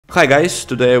Hi guys,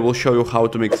 today I will show you how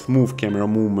to make smooth camera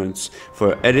movements for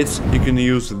your edits. You can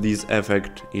use this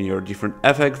effect in your different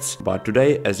effects, but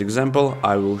today, as example,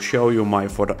 I will show you my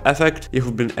photo effect.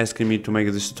 You've been asking me to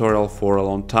make this tutorial for a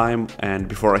long time, and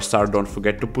before I start, don't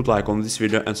forget to put like on this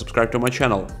video and subscribe to my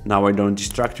channel. Now I don't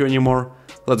distract you anymore,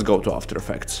 let's go to After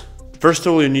Effects. First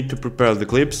of all, you need to prepare the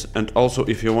clips, and also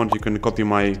if you want you can copy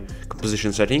my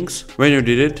composition settings. When you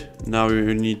did it, now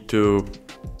you need to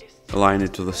align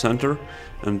it to the center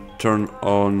and turn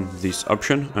on this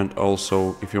option, and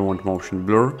also if you want motion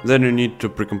blur, then you need to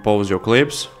pre-compose your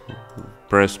clips.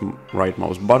 Press right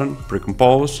mouse button,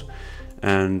 pre-compose,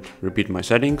 and repeat my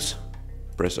settings,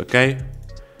 press OK,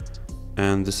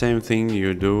 and the same thing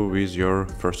you do with your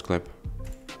first clip.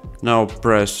 Now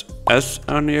press S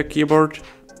on your keyboard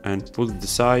and put the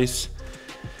size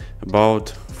about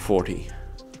 40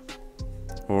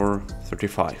 or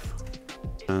 35.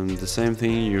 And the same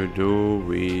thing you do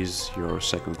with your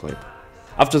second clip.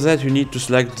 After that you need to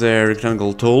select the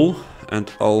rectangle tool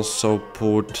and also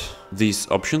put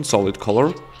this option, solid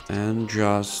color, and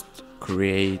just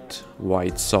create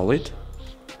white solid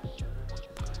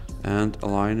and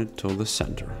align it to the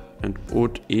center and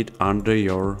put it under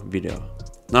your video.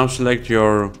 Now select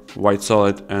your white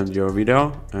solid and your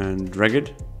video and drag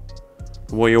it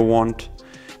where you want.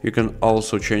 You can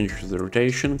also change the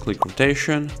rotation, click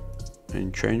rotation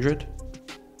and change it.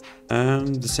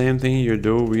 And the same thing you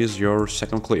do with your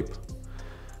second clip.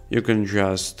 You can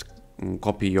just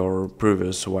copy your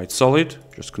previous white solid,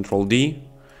 just Ctrl D,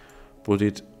 put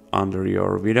it under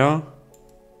your video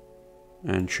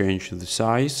and change the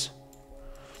size.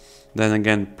 Then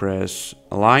again press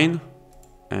align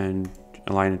and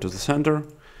align it to the center,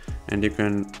 and you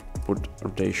can put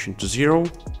rotation to 0.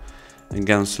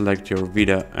 Again select your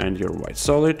video and your white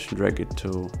solid, drag it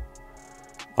to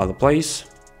other place,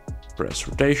 press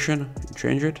rotation and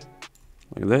change it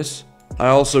like this. I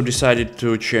also decided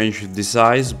to change the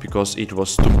size because it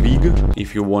was too big.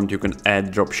 If you want you can add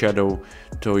drop shadow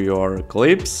to your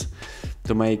clips.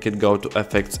 To make it, go to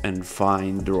effects and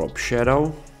find drop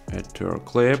shadow, add to your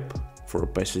clip. For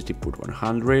opacity put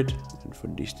 100, and for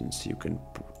distance you can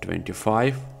put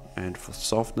 25, and for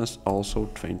softness also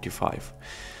 25.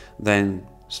 Then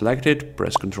select it,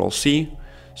 press Ctrl C,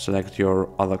 select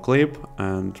your other clip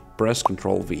and press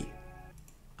Ctrl V.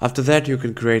 After that you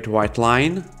can create white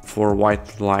line. For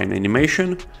white line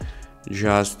animation,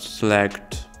 just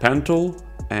select pen tool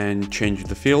and change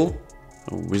the fill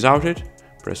without it,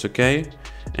 press OK,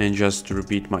 and just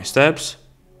repeat my steps.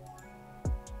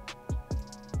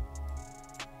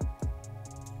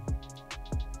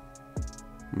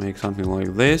 Make something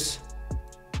like this.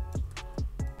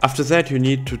 After that you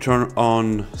need to turn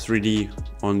on 3D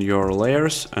on your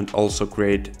layers and also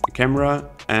create a camera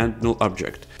and null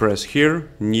object. Press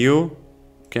here, new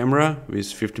camera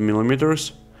with 50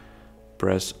 millimeters,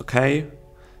 press OK,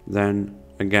 then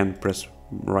again press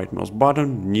right mouse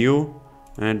button, new,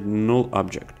 and null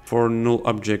object. For null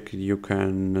object you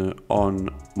can on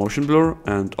motion blur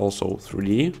and also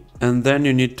 3D, and then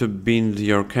you need to bind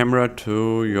your camera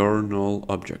to your null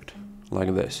object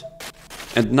like this.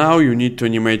 And now you need to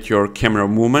animate your camera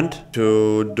movement.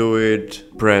 To do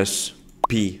it, press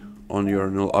P on your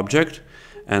null object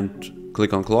and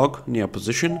click on clock near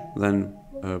position, then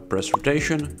press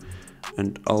rotation,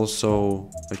 and also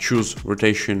choose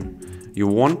rotation you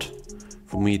want.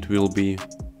 For me it will be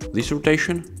this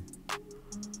rotation,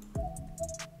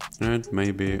 and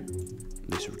maybe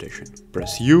this rotation.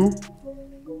 Press U,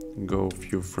 go a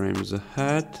few frames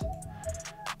ahead,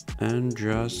 and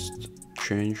just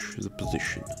change the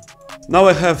position. Now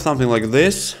I have something like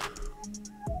this.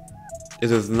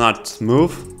 It is not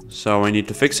smooth, so I need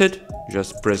to fix it.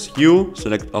 Just press U,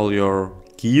 select all your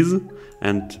keys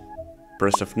and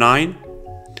press F9.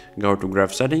 Go to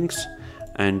graph settings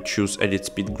and choose edit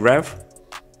speed graph.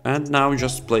 And now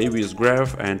just play with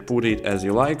graph and put it as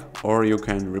you like, or you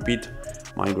can repeat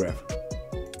my graph.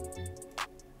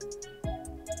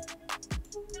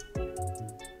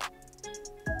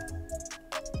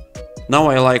 Now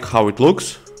I like how it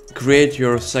looks. Create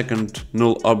your second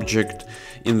null object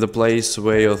in the place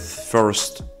where your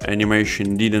first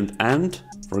animation didn't end.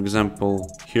 For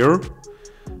example, here.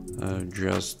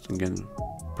 Just again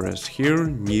press here,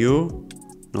 new,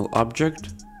 null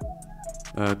object.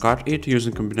 Cut it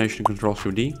using combination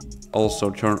Ctrl+D. Also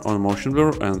turn on motion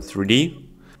blur and 3D.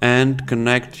 And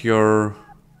connect your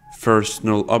first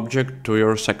null object to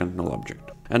your second null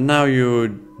object. And now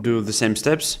you do the same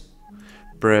steps.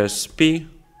 Press P,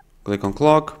 click on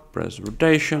clock, press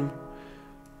rotation,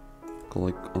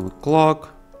 click on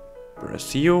clock,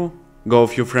 press U, go a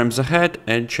few frames ahead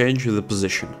and change the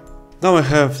position. Now I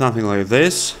have something like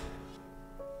this.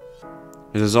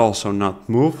 It is also not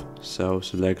move, so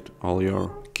select all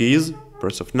your keys,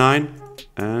 press F9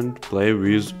 and play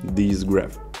with this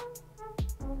graph.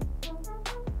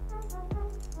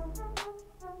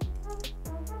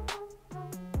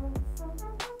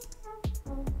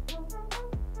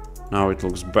 Now it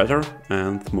looks better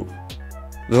and smooth.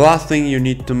 The last thing you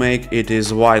need to make it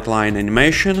is white line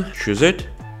animation. Choose it,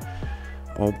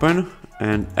 open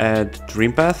and add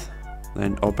trim path,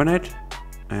 then open it,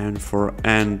 and for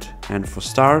end and for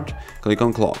start click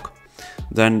on clock.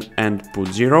 Then end put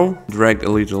 0, drag a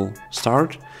little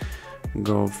start,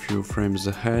 go a few frames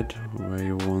ahead where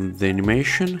you want the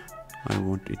animation. I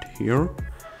want it here,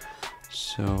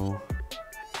 so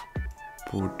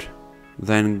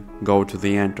then go to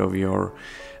the end of your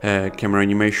camera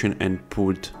animation and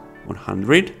put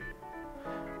 100,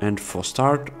 and for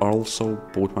start also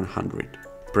put 100.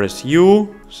 Press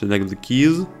U, select the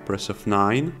keys, press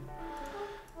F9,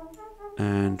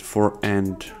 and for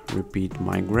end repeat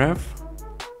my graph,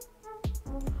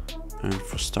 and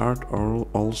for start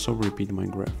also repeat my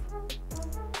graph.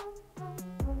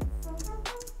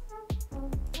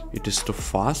 It is too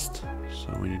fast,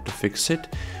 so we need to fix it.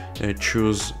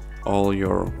 Choose all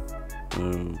your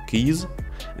keys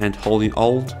and holding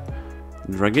Alt,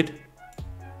 drag it.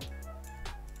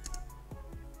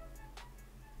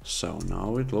 So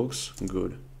now it looks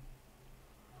good.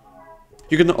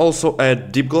 You can also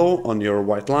add deep glow on your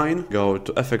white line. Go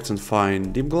to effects and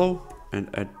find deep glow and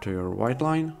add to your white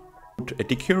line. Put a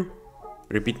tick here.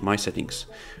 Repeat my settings.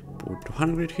 Put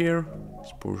 200 here,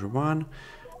 exposure 1,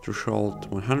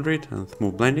 threshold 100 and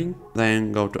smooth blending.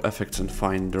 Then go to effects and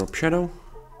find drop shadow.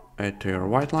 Add to your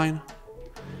white line,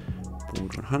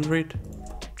 put 100,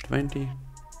 20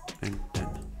 and 10.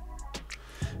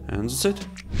 And that's it.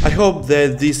 I hope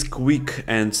that this quick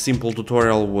and simple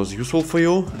tutorial was useful for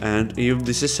you, and if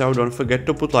this is so, don't forget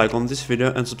to put like on this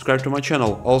video and subscribe to my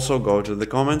channel. Also go to the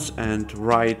comments and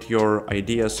write your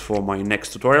ideas for my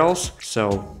next tutorials.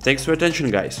 So thanks for your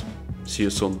attention guys, see you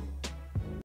soon.